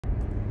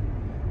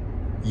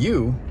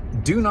You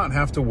do not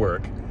have to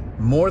work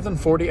more than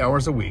 40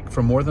 hours a week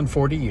for more than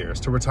 40 years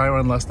to retire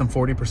on less than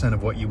 40%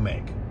 of what you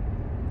make.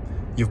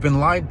 You've been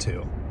lied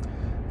to.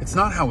 It's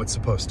not how it's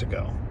supposed to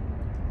go.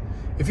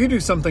 If you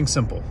do something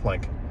simple,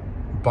 like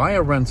buy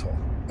a rental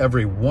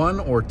every 1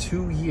 or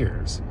 2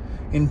 years,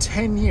 in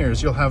 10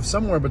 years you'll have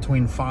somewhere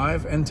between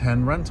 5 and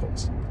 10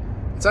 rentals.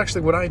 It's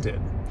actually what I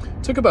did.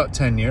 It took about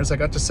 10 years. I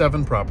got to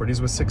 7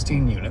 properties with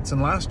 16 units,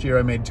 and last year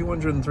I made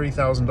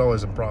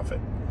 $203,000 in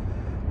profit.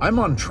 I'm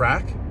on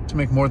track to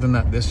make more than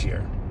that this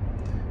year,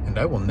 and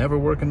I will never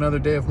work another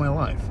day of my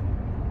life.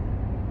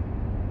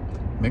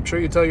 Make sure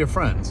you tell your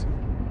friends.